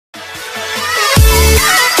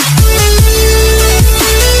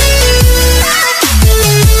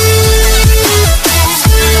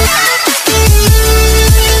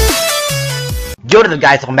What's up,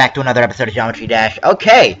 guys? Welcome back to another episode of Geometry Dash.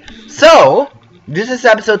 Okay, so this is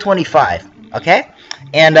episode 25. Okay,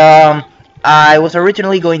 and I was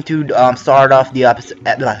originally going to start off the episode.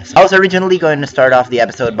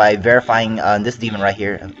 By verifying this demon right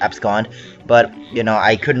here, abscond, but you know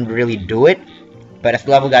I couldn't really do it. But as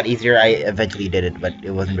the level got easier, I eventually did it, but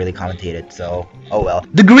it wasn't really commentated, so oh well.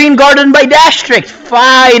 The Green Garden by Dashtrict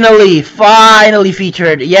finally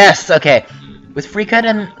featured. Yes, okay, with free cut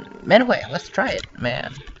and anyway, let's try it,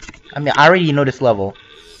 man. I mean, I already know this level,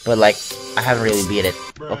 but like I haven't really beat it.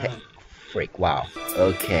 Okay, freak, wow.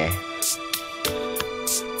 Okay.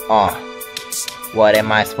 Oh, what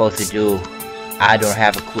am I supposed to do? I don't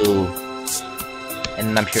have a clue,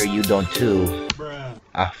 and I'm sure you don't too.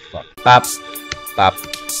 Ah, fuck. Bop. Bop.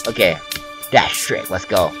 Okay. Dashtrict, let's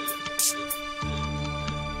go.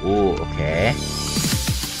 Ooh, okay.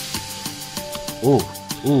 Ooh.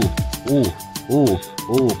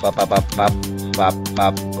 Bop, bop, bop, bop, bop,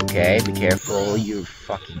 bop. Okay, be careful, you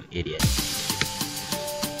fucking idiot.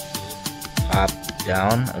 Bop,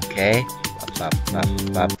 down, okay. Bop, bop, bop,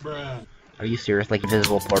 bop. Are you serious? Like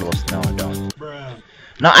invisible portals? No, don't.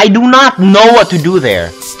 No, I do not know what to do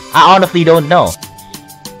there. I honestly don't know.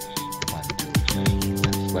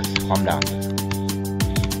 Let's calm down.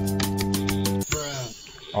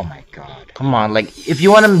 Oh my god. Come on, like, if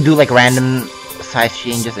you want to do like random size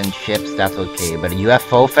changes and ships, that's okay. But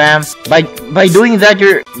UFO fam, by doing that,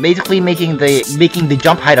 you're basically making the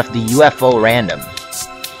jump height of the UFO random.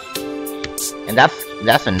 And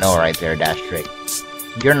that's a no right there, Dashtrict.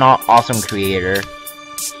 You're not awesome creator,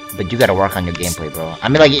 but you gotta work on your gameplay, bro. I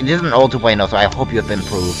mean, like, this is an old 2.0, so I hope you have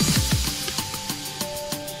improved.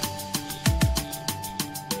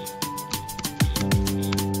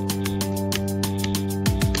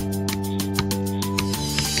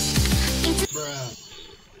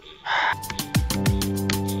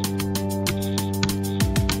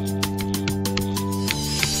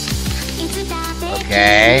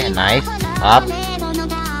 Okay, nice. Up.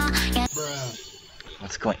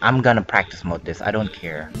 What's going? I'm gonna practice mode this. I don't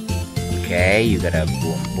care. Okay, you gotta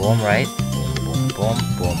boom, boom, right? Boom, boom,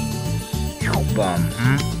 boom, boom. Boom.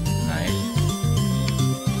 Nice.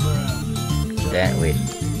 Then wait.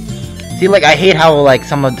 See, like I hate how like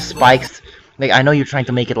some of the spikes. Like I know you're trying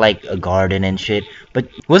to make it like a garden and shit, but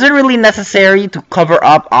was it really necessary to cover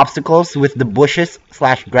up obstacles with the bushes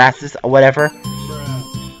 / grasses or whatever?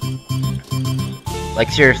 Like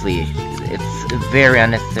seriously, it's very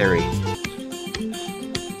unnecessary.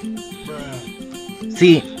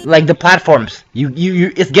 See, like the platforms,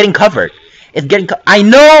 it's getting covered. It's getting. I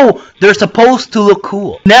know they're supposed to look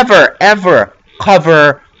cool. Never ever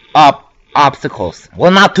cover up obstacles. Well,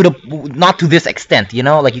 not to this extent, you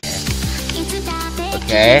know. Like,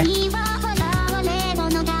 okay,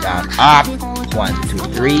 down, up, 1, 2,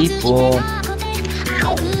 3, boom,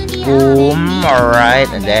 boom. All right,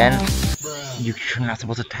 and then. You're not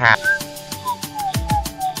supposed to tap.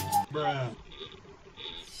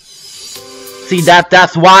 See,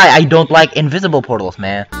 that's why I don't like invisible portals,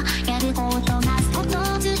 man. Okay,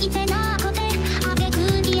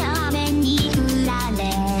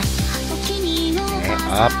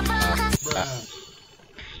 up.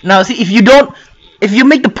 Now, see, if you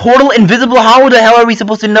make the portal invisible, how the hell are we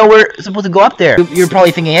supposed to know we're supposed to go up there? You're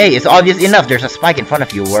probably thinking, hey, it's obvious enough. There's a spike in front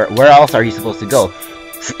of you. Where else are you supposed to go?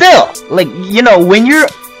 Still, like, you know, when you're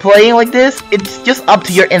playing like this, it's just up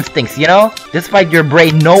to your instincts, you know? Despite your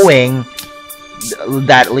brain knowing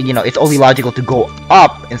that, you know, it's only logical to go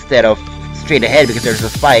up instead of straight ahead because there's a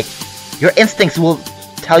spike, your instincts will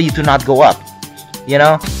tell you to not go up, you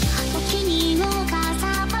know?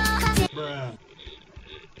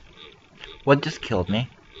 What just killed me?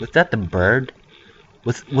 Was that the bird?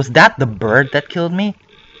 Was that the bird that killed me?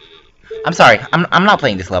 I'm sorry, I'm not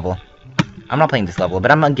playing this level. I'm not playing this level,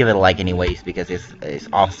 but I'm gonna give it a like anyways because it's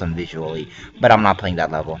awesome visually. But I'm not playing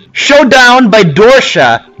that level. Showdown by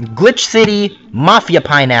DorSha, Glitch City,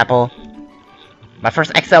 MafiaPineapple. My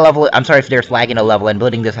first XL level. I'm sorry if there's lag in a level, and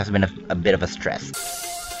building this has been a bit of a stress.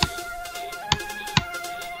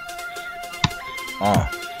 Oh,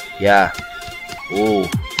 yeah. Ooh,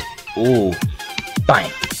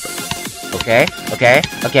 bang. Okay.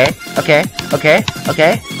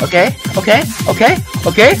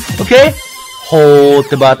 Hold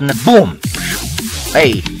the button. Boom.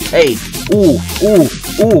 Hey.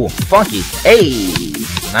 Ooh. Funky. Hey.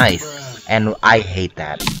 Nice. And I hate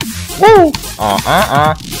that. Woo.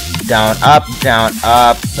 Down, up, down,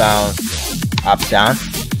 up, down, up, down.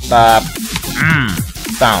 Bop.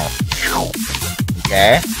 Down.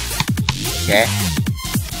 Okay.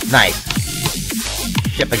 Nice.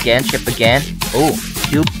 Ship again. Ooh.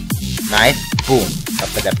 Cube. Nice. Boom.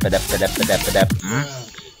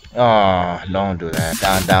 Oh, don't do that.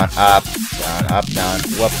 Down, down, up, down,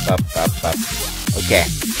 whoop, up. Okay.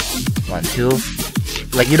 1, 2.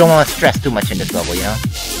 Like, you don't want to stress too much in this level, you know?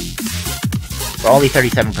 We're only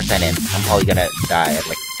 37% in. I'm probably gonna die at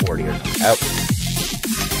like 40 or something.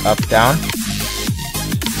 Up, down.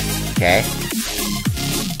 Okay.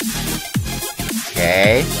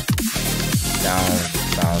 Okay. Down,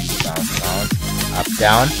 bounce. Up,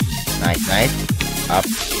 down. Nice. Up.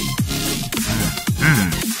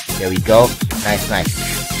 There we go.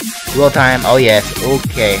 Nice. Dual time. Oh yes.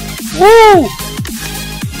 Okay. Woo!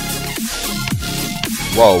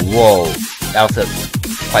 Whoa. That was a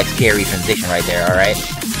quite scary transition right there, alright?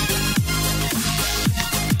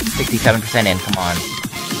 67% in, come on.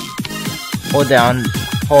 Hold down,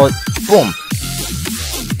 boom!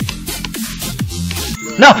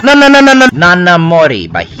 No! Nanamori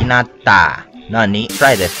by Hinataa. Nani?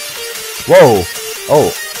 Try this. Whoa!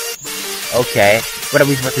 Oh. Okay. What are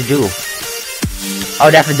we supposed to do? Oh,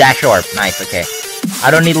 that's a dash orb. Nice, okay.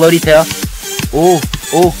 I don't need low detail. Oh.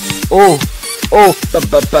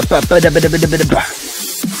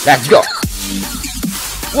 Let's go.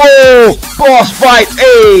 Whoa! Boss fight!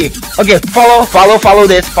 Hey! Okay, follow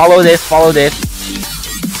this.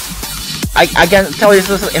 I can tell this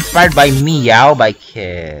was inspired by Meow by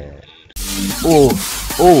Kid. Oh.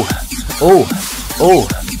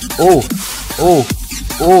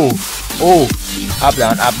 Up,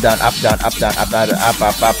 down.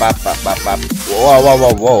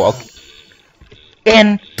 Whoa. Okay.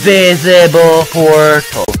 Invisible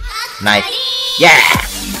portal. Nice. Yeah!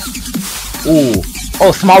 Ooh.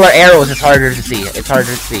 Oh, smaller arrows is harder to see. It's harder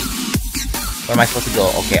to see. Where am I supposed to go?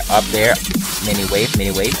 Okay, up there. Mini wave.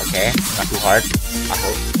 Okay. Not too hard.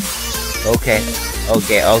 Okay.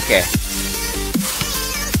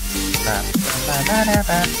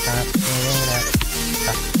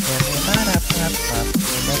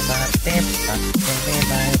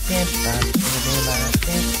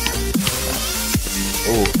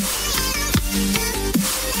 Ooh.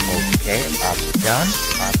 Okay, up, down.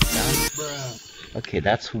 Okay,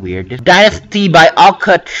 that's weird. Dynasty by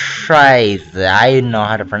Alkatreize. I know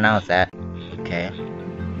how to pronounce that. Okay.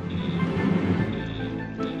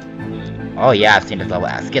 Oh yeah, I've seen this level.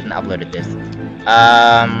 It's getting uploaded this.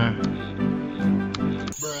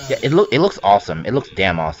 Yeah, it looks awesome. It looks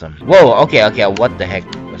damn awesome. Whoa, okay, what the heck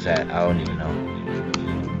was that? I don't even know.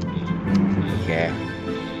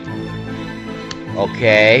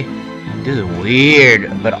 Okay. This is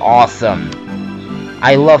weird, but awesome.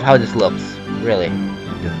 I love how this looks. Really.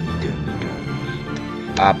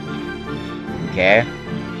 Up. Okay.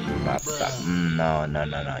 Up. No.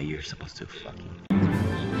 You're supposed to fucking...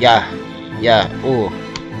 Yeah. Ooh.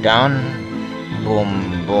 Down.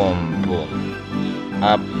 Boom.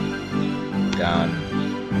 Up. Down.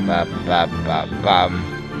 Up.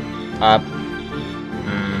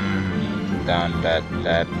 Down.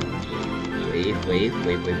 That. Wait.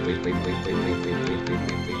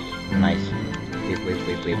 Nice.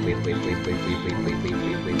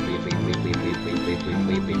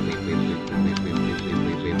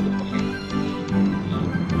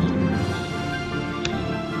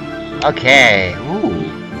 Okay. Ooh.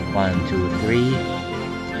 1, 2, 3.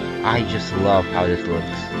 I just love how this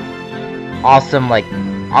looks.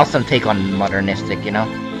 Awesome take on modernistic, you know?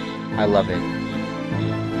 I love it.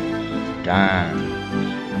 Done.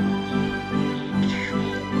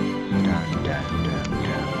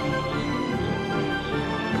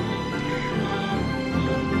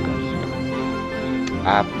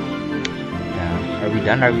 Up, down. Are we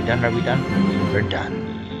done? We're done.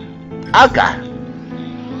 Okay.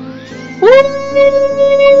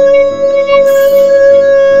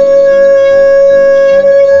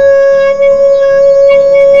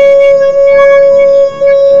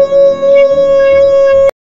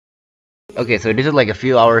 Okay, so this is like a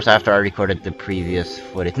few hours after I recorded the previous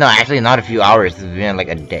footage. No, actually not a few hours. It's been like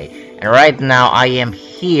a day. And right now I am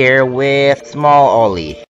here with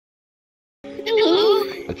SmolOllie.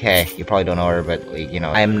 Okay, you probably don't know her, but you know,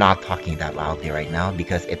 I am not talking that loudly right now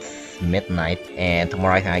because it's midnight, and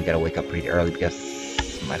tomorrow I think I gotta wake up pretty early because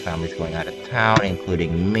my family's going out of town,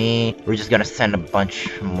 including me. We're just gonna send a bunch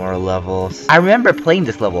more levels. I remember playing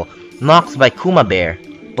this level, Nox by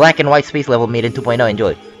KumaBear. Black and white space level made in 2.0,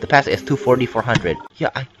 enjoy. The pass is 240-400.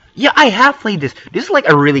 Yeah, I have played this. This is like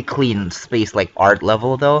a really clean space like art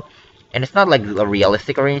level though. And it's not like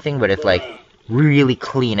realistic or anything, but it's like really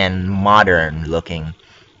clean and modern looking.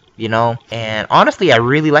 you know. And honestly, I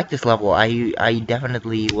really like this level. I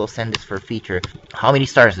definitely will send this for feature. How many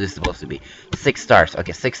stars is this supposed to be? 6 stars.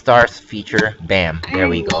 Okay, 6 stars, feature, bam. There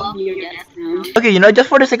we go. Okay, you know, just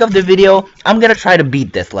for the sake of the video, I'm gonna try to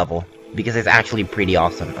beat this level. Because it's actually pretty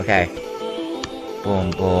awesome, okay?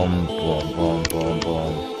 Boom, boom, boom, boom, boom,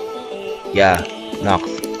 boom. Yeah, Nox,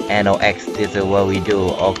 NOX, this is what we do.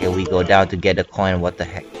 Okay, we go down to get the coin, what the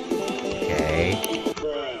heck? Okay.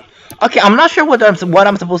 Okay, I'm not sure what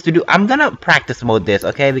I'm supposed to do. I'm gonna practice mode this,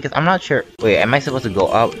 okay? Because I'm not sure. Wait, am I supposed to go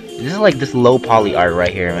up? This is like this low poly art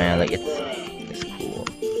right here, man. Like, it's cool.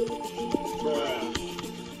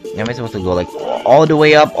 Am I supposed to go like all the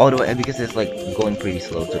way up, because it's like going pretty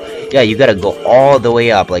slow too. Yeah, you gotta go all the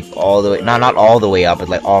way up, like all the way, not all the way up, but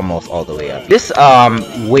like almost all the way up. This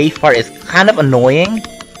wave part is kind of annoying,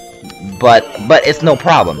 but it's no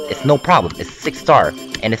problem. It's no problem. It's 6 star,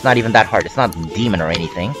 and it's not even that hard. It's not demon or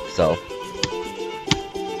anything. So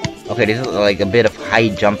okay, this is like a bit of high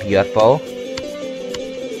jump UFO.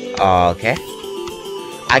 Okay,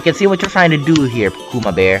 I can see what you're trying to do here,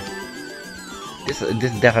 KumaBear. This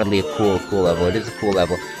is definitely a cool level. This is a cool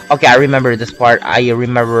level. Okay, I remember this part. I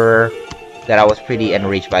remember that I was pretty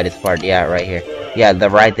enraged by this part. Yeah, right here. Yeah, the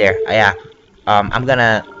right there. Yeah. I'm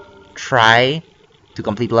gonna try to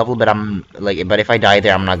complete the level, but but if I die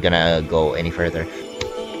there, I'm not gonna go any further.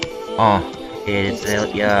 Oh, it is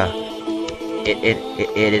Xylph, yeah. It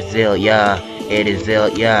is Xylph, yeah. It is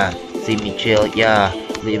Xylph, yeah. See me chill, yeah.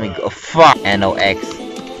 Leave me go. Fuck. NOX.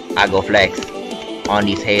 I go flex. On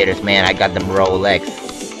these haters, man, I got them Rolex.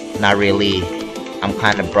 Not really. I'm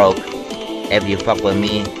kinda broke. If you fuck with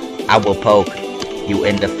me, I will poke you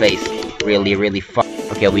in the face. Really, really fuck.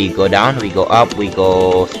 Okay, we go down, we go up, we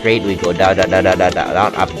go straight, we go down, down, up.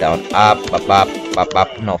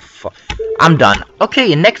 No, fuck. I'm done.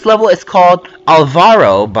 Okay, next level is called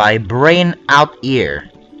Alvaro by BrainOutEar.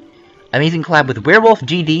 Amazing collab with Werewolf,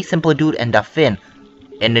 GD, Simple Dude, and Dafin.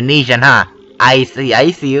 Indonesian, huh? I see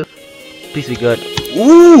you. Please be good.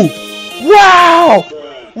 Ooh! Wow!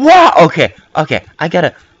 Wow! Okay, I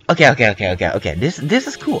gotta... Okay. This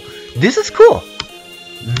is cool. This is cool.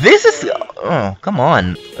 This is... Oh, come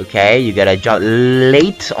on. Okay, you gotta jump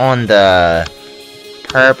late on the...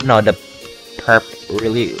 Perp. No, the perp.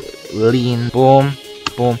 Really lean. Boom.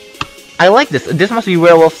 Boom. I like this. This must be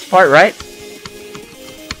Werewolf's part, right?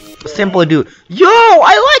 Simple Dude. Yo,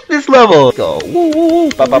 I like this level. Go. Woo, woo,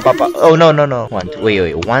 woo. Oh no. 1, 2.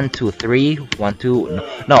 Wait. 1, 2, 3. 1, 2.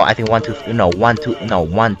 No, I think 1, 2. No, 1, 2. No,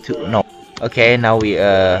 1, 2. No. Okay, now we're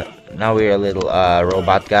a little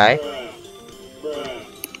robot guy.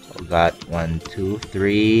 Oh god. 1, 2,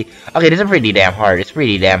 3. Okay, this is pretty damn hard. It's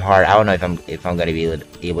pretty damn hard. I don't know if I'm gonna be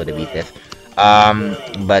able to beat this.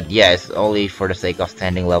 But yeah, it's only for the sake of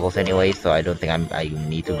standing levels anyway, so I don't think I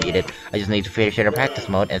need to beat it. I just need to finish it in practice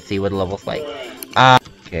mode and see what the level's like.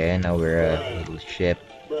 Okay, now we're a little ship.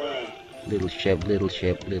 Little shit.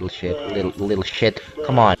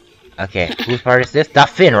 Come on. Okay, whose part is this?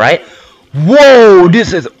 Dafin, right? Whoa,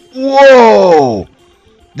 this is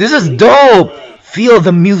dope! Feel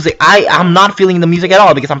the music. I'm not feeling the music at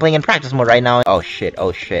all because I'm playing in practice mode right now. Oh shit,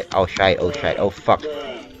 oh fuck.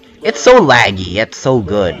 It's so laggy, yet so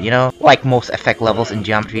good, you know? Like most effect levels in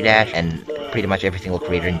Geometry Dash, and pretty much every single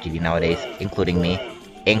creator in GD nowadays, including me.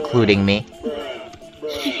 Including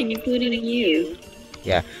you.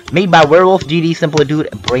 Yeah. Made by Werewolf, GD, Simple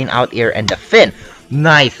Dude, BrainOutEar, and Dafin.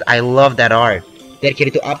 Nice, I love that art.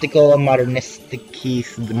 Dedicated to optical, modernistic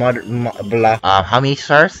keys, blah. How many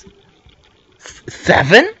stars?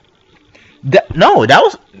 7? No, that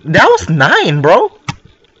was 9, bro.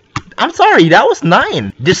 I'm sorry, that was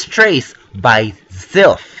 9. Distrace by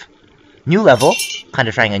Xylph. New level.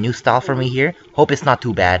 Kinda trying a new style for me here. Hope it's not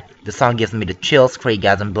too bad. The song gives me the chills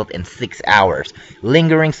Craygasm built in 6 hours.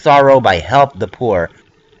 Lingering Sorrow by HelpThePoor.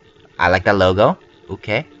 I like that logo.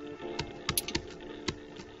 Okay.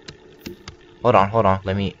 Hold on.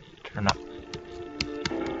 Let me turn up.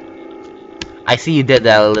 I see you did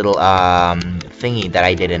that little thingy that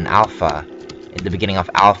I did in Alpha. In the beginning of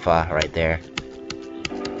Alpha, right there.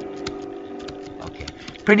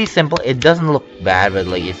 Pretty simple. It doesn't look bad, but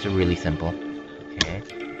like it's really simple. Okay.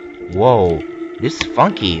 Whoa, this is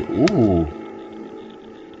funky. Ooh.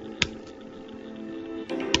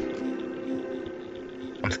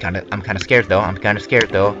 I'm kind of scared though.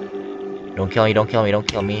 Don't kill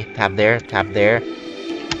me. Tap there.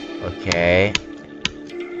 Okay.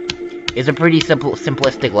 It's a pretty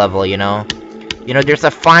simplistic level, you know. There's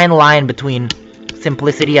a fine line between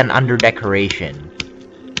simplicity and under-decoration.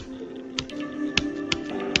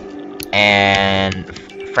 And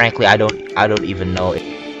frankly, I don't even know it.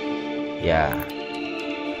 Yeah.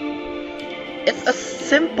 It's a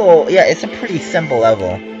simple. Yeah, it's a pretty simple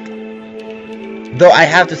level. Though I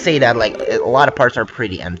have to say that like a lot of parts are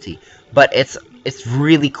pretty empty, but it's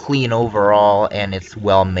really clean overall and it's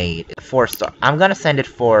well made. 4-star. I'm gonna send it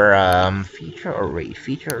for feature or rate.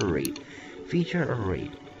 Feature or rate. Feature or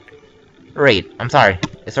rate. Rate. I'm sorry.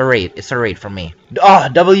 It's a rate. It's a rate for me.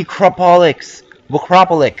 WcropoliX.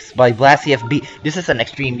 WcropoliX by BlassCFB. This is an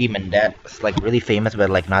extreme demon that's like really famous but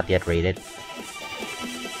like not yet rated.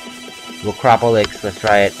 WcropoliX. Let's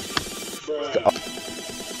try it.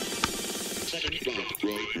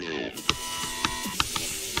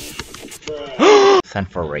 Sent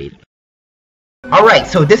for raid. Alright,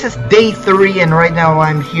 so this is day 3 and right now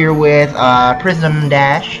I'm here with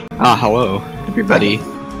PrismDash. Hello everybody.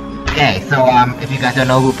 Okay, so if you guys don't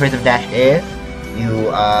know who PrismDash is,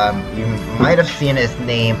 you might have seen his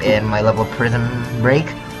name in my level Prism Break.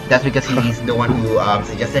 That's because he's the one who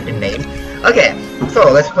suggested the name. Okay, so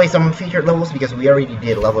let's play some featured levels because we already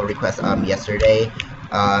did level request yesterday.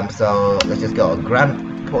 So let's just go.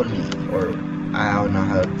 Gran Polli, or I don't know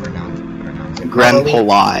how to pronounce it. Gran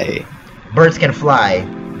Polli. Birds can fly.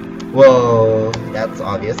 Whoa, that's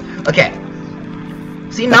obvious. Okay.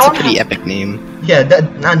 See, now that's a pretty epic name. Yeah,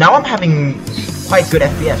 now I'm having quite good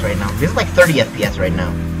FPS right now. This is like 30 FPS right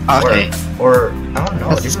now. Okay. Or I don't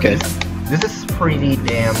know. This is good. This is pretty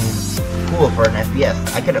damn cool for an FPS.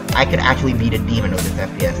 I could actually beat a demon with this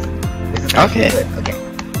FPS. This is okay. Good. Okay.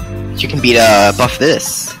 You can beat buff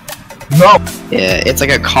this. No. Yeah, it's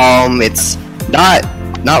like a calm. It's not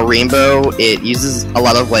rainbow. It uses a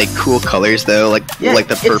lot of like cool colors though, like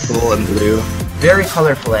the purple and blue. Very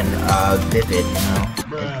colorful and vivid, you know.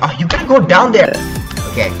 Oh, you gotta go down there.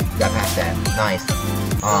 Okay, got past that. Nice.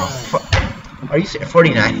 Are you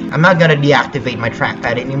 49? I'm not gonna deactivate my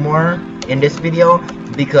trackpad anymore in this video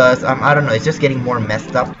because I don't know. It's just getting more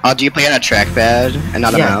messed up. Oh, do you play on a trackpad and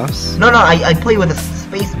not a mouse? No, I play with a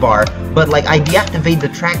space bar, but like I deactivate the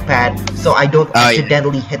trackpad so I don't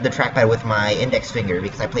accidentally hit the trackpad with my index finger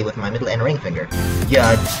because I play with my middle and ring finger.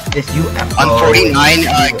 Yeah, this UFO. On 49,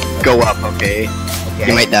 go up, okay?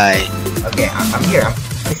 You might die. Okay, I'm here. I'm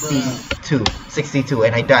 62,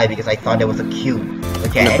 and I died because I thought it was a cube.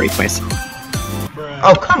 Okay. I'm gonna break myself.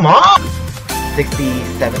 Oh, come on!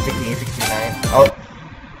 67, 68, 69. Oh,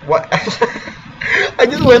 what? I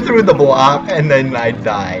just went through the block and then I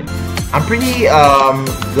died. I'm pretty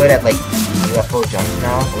good at like UFO jumps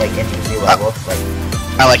now, like in easy levels, like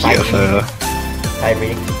I like UFO. I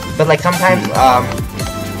really, but like sometimes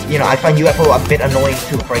you know, I find UFO a bit annoying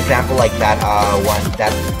too. For example, like that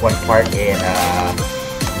one part in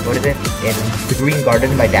what is it? In the Green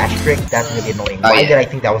Garden by Dashtrict. That's really annoying. Why did I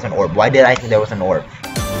think that was an orb? Why did I think there was an orb?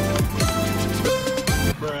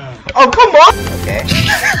 Oh, come on! Okay.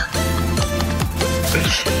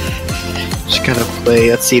 Just gotta play.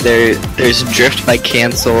 Let's see. There's Drift by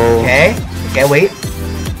Cancel. Okay. Okay. Wait.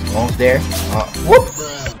 Almost there. Whoop.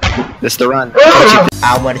 This is the run.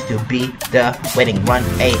 I wanted to be the winning run.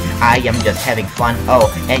 Hey, I am just having fun. Oh,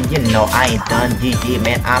 and you know I ain't done. GG,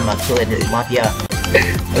 man. I'ma kill it this Mafia.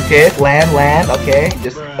 Okay. Land. Okay.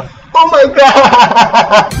 Just. Oh my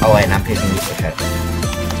god. Oh, and I'm picking this shit.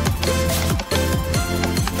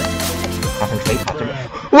 Concentrate.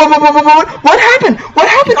 What happened? What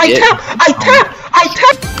happened? I tap!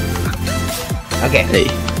 Okay. Hey.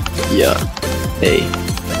 Yeah. Hey.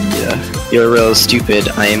 Yeah. You're real stupid.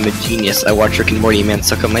 I am a genius. I watch Rick and Morty man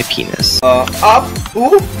suck on my penis. Up.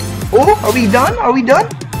 Ooh. Are we done?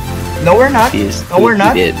 No, we're not. No, we're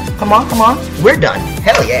not. Come on. We're done.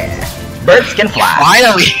 Hell yeah. Birds can fly.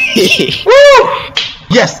 Finally. Woo!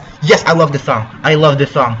 Yes. I love this song.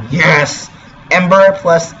 Yes. Ember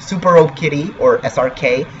plus Super Rope Kitty, or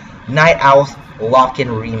SRK, Night Owl's Lock-In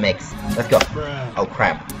Remix. Let's go. Oh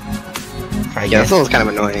crap. Try again. Yeah, that song's kind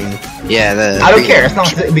of annoying. Yeah, I don't care,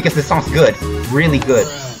 because this song's good. Really good.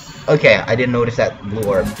 Okay, I didn't notice that blue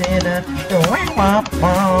orb. Yeah.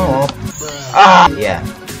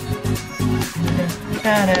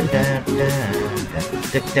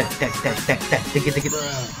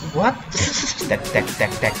 What?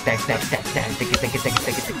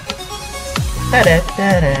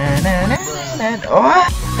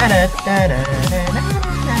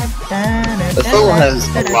 The song has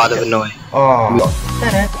a lot of annoying. Oh,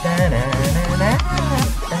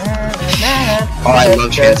 I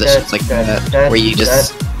love transitions like that, where you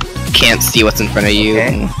just can't see what's in front of you.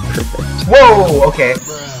 Okay. Perfect. Whoa, okay.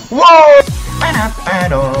 Whoa!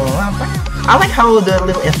 I like how the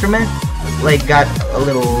little instrument like got a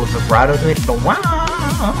little vibrato to it. So wow.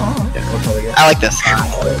 I like this song.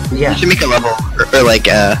 Yeah. You should make a level or like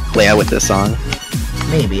layout with this song.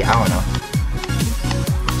 Maybe, I don't know.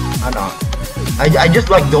 I just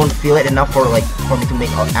like don't feel it enough for me to make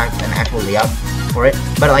an actual layout for it.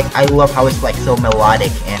 But like I love how it's like so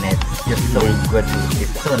melodic and it's just so good.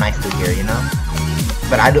 It's so nice to hear, you know.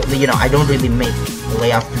 But I don't really make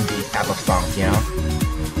layouts to these type of songs, you know.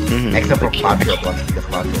 Except for popular ones because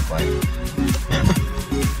popular fine.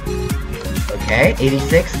 Okay,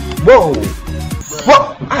 86. Whoa!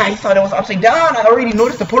 Whoa! I thought it was upside down. I already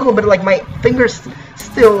noticed the portal, but like my fingers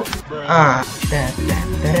still. Okay.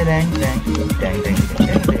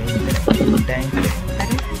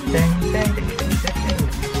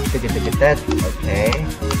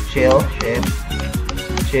 Chill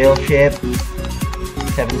ship.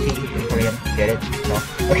 17 Korean. Get it? No.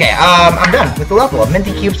 Okay. I'm done with the level.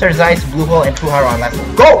 MintyCube, Xylph, Blue Hole, and True Haro on last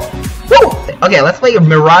one. Go! Woo! Okay, let's play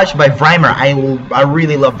Mirage by Vrymer. I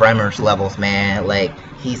really love Vrymer's levels, man. Like,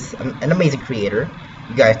 he's an amazing creator.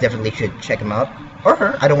 You guys definitely should check him out. Or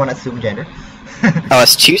her. I don't want to assume gender. Oh,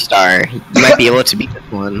 it's 2-star. You might be able to beat this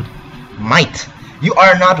one. Might. You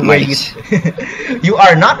are not where you you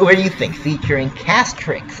are not where you think. Featuring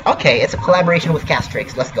Dashtrict. Okay, it's a collaboration with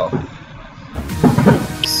Dashtrict. Let's go.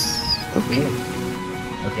 Okay.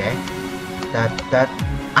 Okay. That.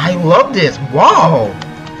 I love this. Wow.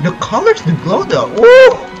 The colors, the glow, though.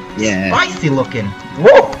 Woo! Yeah. Spicy looking.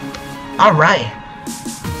 Whoa! Alright.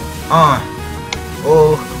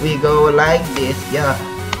 Oh, we go like this, yeah.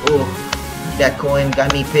 Oh, that coin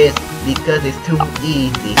got me pissed because it's too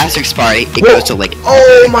easy. Dashtrict's party, it goes to like.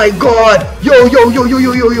 Oh my god! Yo!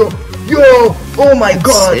 Oh my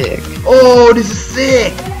god! Sick. Oh, this is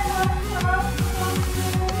sick!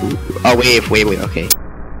 Oh, wait, okay.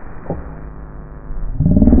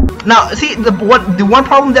 Now, see, the one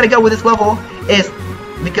problem that I got with this level is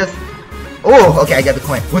because... Oh, okay, I got the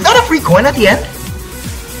coin. Was that a free coin at the end?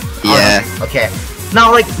 Yeah. Oh, okay.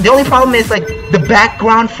 Now, like, the only problem is, like, the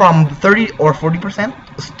background from 30 or 40%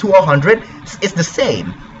 to 100 is the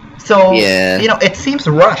same. So, yeah. You know, it seems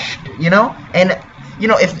rushed, you know? And, you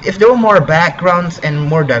know, if there were more backgrounds and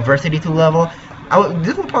more diversity to the level,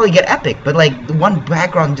 this would probably get epic. But, like, the one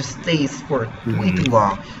background just stays for way too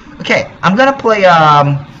long. Okay, I'm gonna play,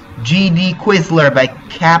 GD Quizler by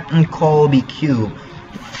Captain KumaBear.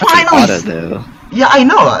 Finally! Though. Yeah, I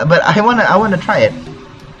know, but I wanna try it.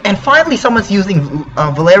 And finally, someone's using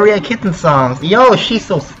Valeria Kitten songs. Yo, she's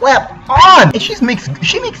so slapped on, and she makes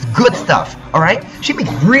good stuff. All right, she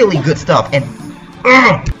makes really good stuff. And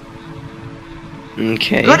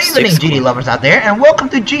okay. Good evening, GD lovers out there, and welcome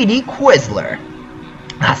to GD Quizler.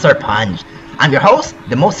 Sir Punch. I'm your host,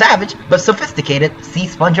 the most savage but sophisticated sea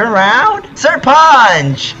sponge around, Sir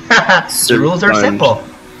Punch. The rules are simple.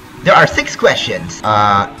 There are 6 questions.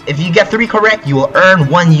 If you get 3 correct, you will earn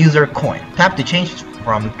 1 user coin. Tap to change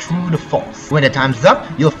from true to false. When the time's up,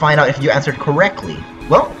 you'll find out if you answered correctly.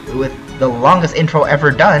 Well, with the longest intro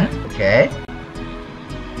ever done, okay.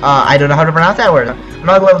 I don't know how to pronounce that word.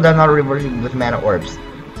 Another level does not reward you with mana orbs.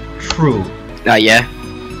 True. Yeah.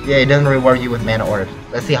 Yeah, it doesn't reward you with mana orbs.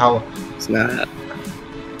 Let's see how. It's not.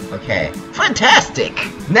 Okay. Fantastic!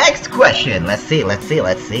 Next question. Let's see.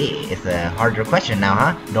 It's a harder question now,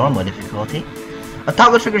 huh? Normal difficulty. A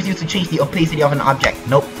toggle trigger is used to change the opacity of an object.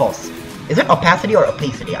 Nope, false. Is it opacity or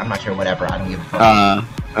opacity? I'm not sure, whatever. I don't give a fuck. I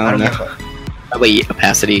don't know. Probably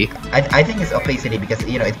opacity. I think it's opacity because,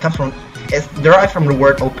 you know, it's derived from the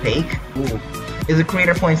word opaque. Ooh. Is a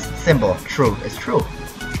creator points symbol. True. It's true.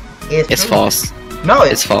 It's false. No,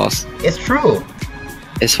 it's false. It's true.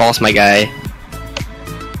 It's false, my guy.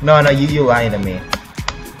 No, you lying to me.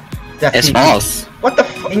 It's false. What the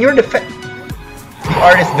f- in your defense? The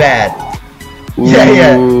art is bad. Ooh,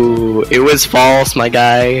 Yeah. It was false, my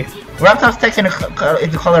guy. Reptile's text in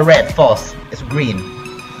the color red. False. It's green.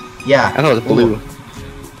 Yeah. I thought it was blue. Ooh.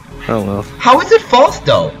 Oh well. How is it false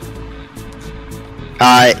though?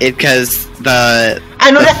 Because the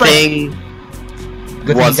thing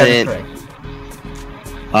wasn't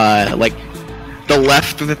like the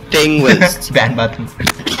left thing was ban button.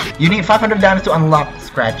 You need 500 diamonds to unlock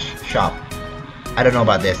Scratch Shop. I don't know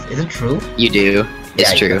about this. Is it true? You do.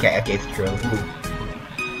 It's true. Okay, it's true.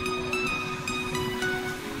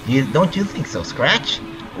 Don't you think so, Scratch?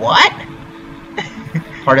 What?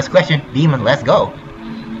 Hardest question. Demon, let's go.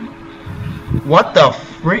 What the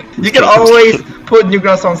frick? You can always put new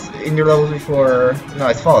ground songs in your levels before. No,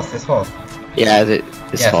 it's false. It's false. Yeah,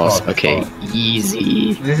 it's false. Okay, false.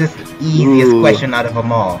 Easy. This is the easiest question out of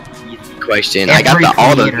them all. Easy question. Every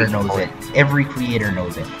creator knows it. Every creator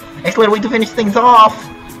knows it. Excellent way to finish things off.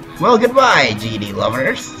 Well, goodbye, GD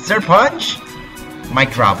lovers. Sir Punch.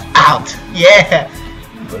 Mic drop. Out. Yeah.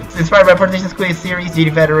 It's inspired by Partition Quiz series,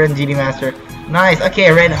 GD Veteran, GD Master. Nice.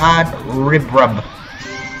 Okay, Red Hot Rib Rub.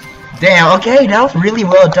 Damn, okay, that was really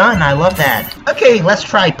well done. I love that. Okay, let's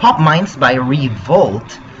try Pop Mines by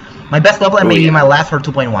Revolt. My best level and maybe my last for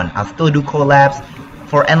 2.1. I'll still do collabs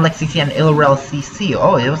for NLEX CC and ILREL CC.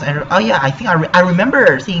 Oh, it was. Oh yeah, I think I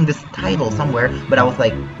remember seeing this title somewhere, but I was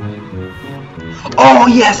like, oh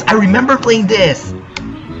yes, I remember playing this.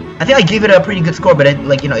 I think I gave it a pretty good score, but it,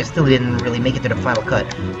 like, you know, it still didn't really make it to the final cut.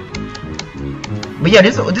 But yeah,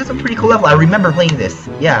 this is a pretty cool level. I remember playing this.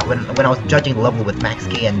 Yeah, when I was judging the level with Max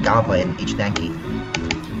K and Galva and H-Danky.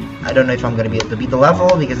 I don't know if I'm gonna be able to beat the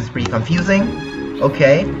level because it's pretty confusing.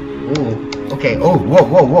 Okay. Ooh. Okay. Oh. Whoa.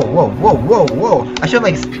 Whoa. Whoa. Whoa. Whoa. Whoa. Whoa. I should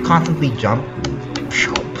like constantly jump.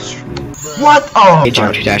 What? Oh. I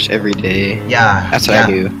geometry dash every day. Yeah. That's what I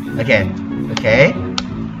do. Okay. Okay.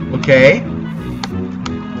 Okay.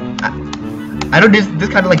 I know this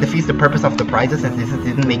kind of like defeats the purpose of the prizes since this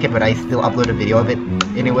didn't make it, but I still upload a video of it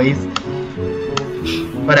anyways.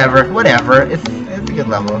 Whatever. It's a good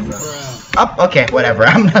level. So. Okay, whatever.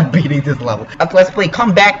 I'm not beating this level. Okay, let's play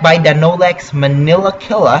Comeback by Danolex, Manila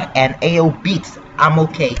Killa, and AO Beats. I'm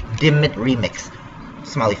okay. Dimit remix.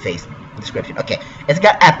 Smiley face. Description. Okay, it's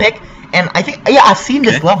got epic, and I think I've seen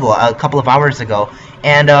this level a couple of hours ago,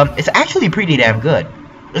 and it's actually pretty damn good.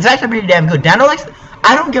 Danolex.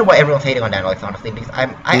 I don't get why everyone's hating on Danolex, honestly, because I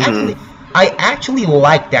actually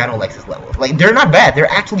like Danolex's levels. Like, they're not bad. They're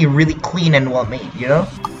actually really clean and well made, you know?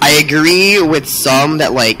 I agree with some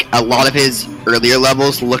that, like, a lot of his earlier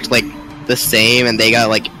levels looked like the same, and they got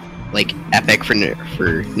like epic for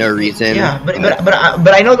no reason. Yeah, but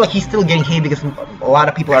I know like he's still getting hate because a lot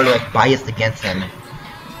of people are like biased against him.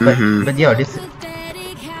 But yo, this.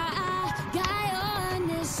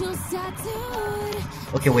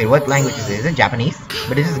 Okay, wait, what language is it? Is it Japanese?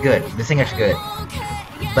 But this is good. The singer's good.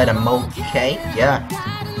 But I'm okay. Yeah.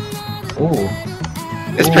 Ooh.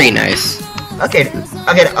 It's pretty nice. Okay.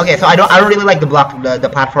 So I don't really like the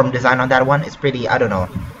platform design on that one. It's pretty, I don't know,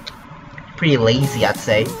 pretty lazy, I'd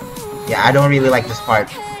say. Yeah, I don't really like this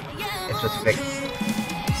part. It's specific.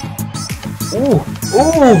 Ooh,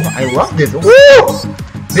 I love this. Ooh,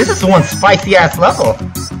 this is one spicy ass level.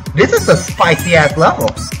 This is a spicy ass level.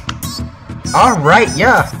 Alright,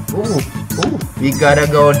 yeah. Ooh. We gotta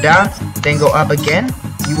go down, then go up again.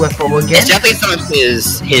 UFO again. It's definitely some of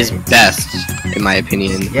his best, in my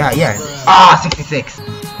opinion. Yeah. 66.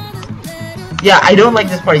 Yeah, I don't like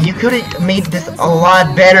this part. You could have made this a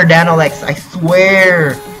lot better, Danolex. I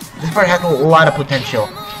swear. This part has a lot of potential.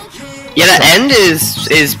 Yeah, the end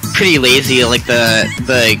is pretty lazy. Like the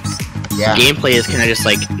gameplay is kind of just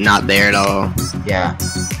like not there at all. Yeah.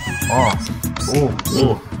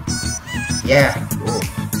 Ooh. Yeah. Ooh.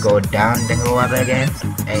 Go down, then go up again.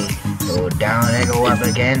 Hey. Go down, then go up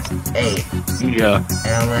again. Hey. Yeah.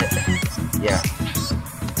 Yeah.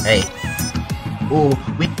 Hey. Ooh.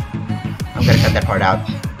 I'm gonna cut that part out.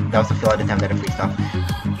 That was the fill out attempt at a freestyle.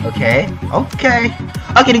 Okay.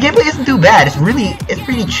 The gameplay isn't too bad. It's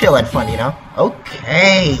pretty chill and fun, you know?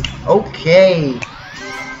 Okay.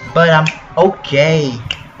 But okay.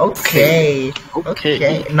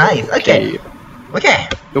 Nice. Okay.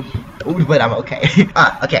 Ooh, but I'm okay.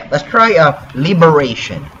 Okay. Let's try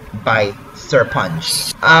Liberation by Sir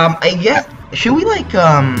Punch. I guess should we like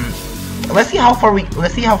let's see how far we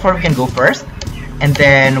can go first, and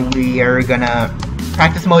then we are gonna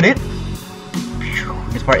practice mode it.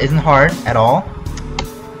 This part isn't hard at all.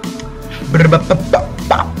 I'm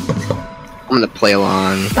gonna play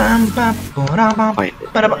along.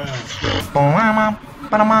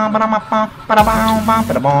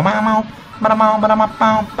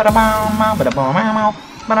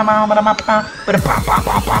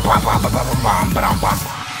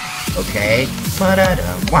 Okay.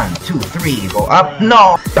 1, 2, 3, go up.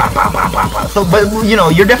 No. So, but you know,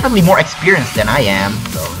 you're definitely more experienced than I am.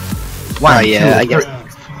 So, 1, 2, 3. I guess.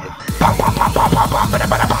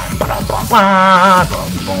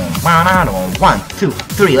 1, 2,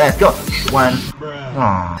 3, let's go. 1.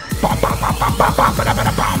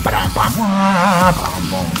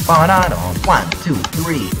 1, 2,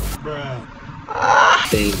 3.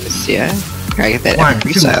 Things, yeah. Gotta get that 1, 2,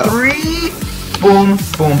 3. Boom.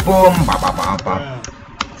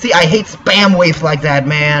 See, I hate spam waves like that,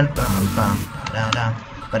 man.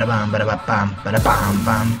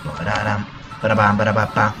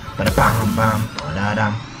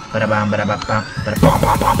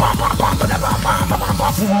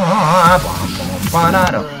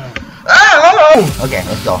 Okay,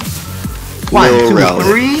 let's go. 1, 2,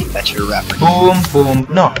 3. That's your reference. Boom.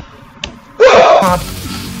 No.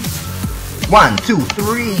 1, 2,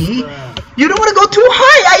 3. You don't want to go too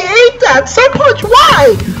high. I hate that so much.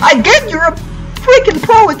 Why? I get you're a freaking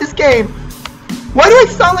pro at this game. Why do I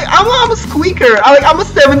sound like I'm a squeaker? I'm a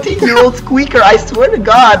 17-year-old squeaker. I swear to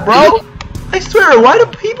God, bro. I swear. Why do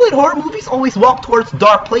people in horror movies always walk towards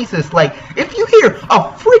dark places? Like, if you hear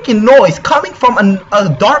a freaking noise coming from a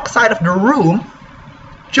dark side of the room,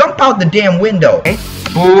 jump out the damn window. Okay?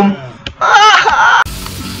 Boom. Ah!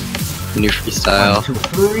 New freestyle. 1, 2,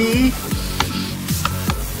 3.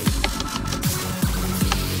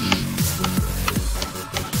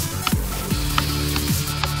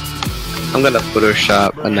 I'm gonna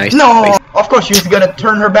Photoshop a nice No! place. Of course, she's gonna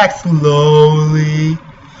turn her back slowly.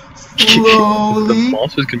 Slowly. The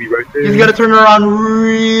monster's gonna be right there. She's gonna turn around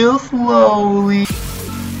real slowly.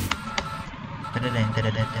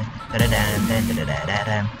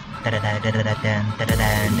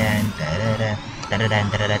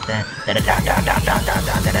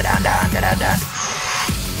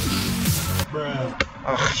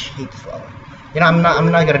 Oh, I hate this level. You know, I'm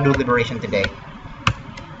not gonna do liberation today.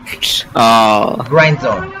 Oh. Grind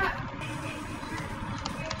zone.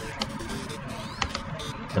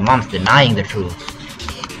 The mom's denying the truth.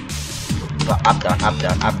 Up, down, up,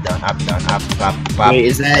 down, up, down, up, down, up, up, up. Wait,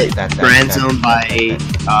 is that Grind Zone by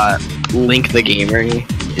Link the Gamer?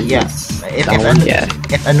 Yes. It's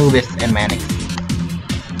Anubis and Manix.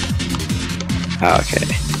 Oh, okay.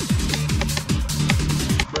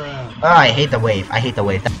 Oh, I hate the wave. I hate the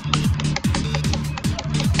wave.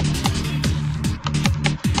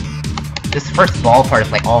 This first ball part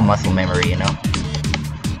is like all muscle memory, you know?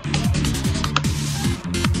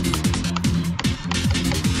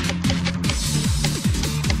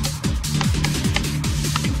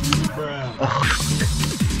 Ugh.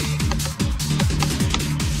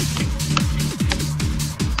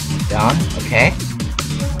 Down, okay.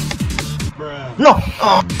 No!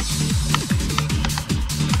 Oh.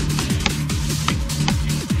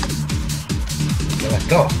 Okay, let's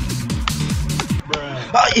go.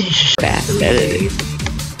 Bad editing.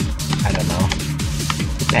 I don't know.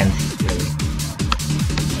 Depends, really.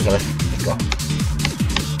 Okay, let's go.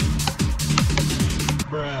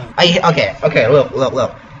 Okay,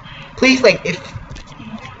 look. Please, like, if...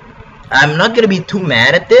 I'm not gonna be too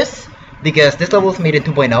mad at this, because this level was made in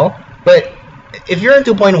 2.0, but if you're in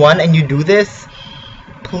 2.1 and you do this,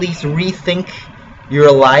 please rethink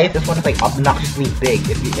your life. This one is, like, obnoxiously big.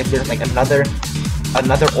 If there's, like, another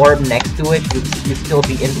orb next to it, you still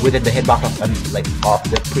be within the hitbox of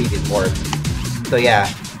the previous orb. So yeah,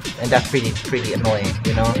 and that's pretty annoying,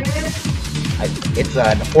 you know. It's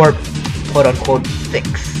an orb, quote unquote, fix.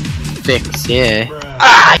 Fix, yeah.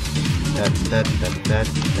 Ah!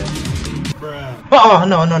 Oh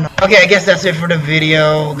no. Okay, I guess that's it for the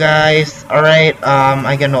video, guys. All right.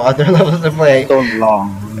 I got no other levels to play. So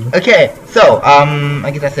long. Okay, so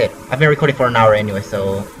I guess that's it. I've been recording for an hour anyway,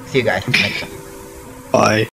 so see you guys next time. Bye.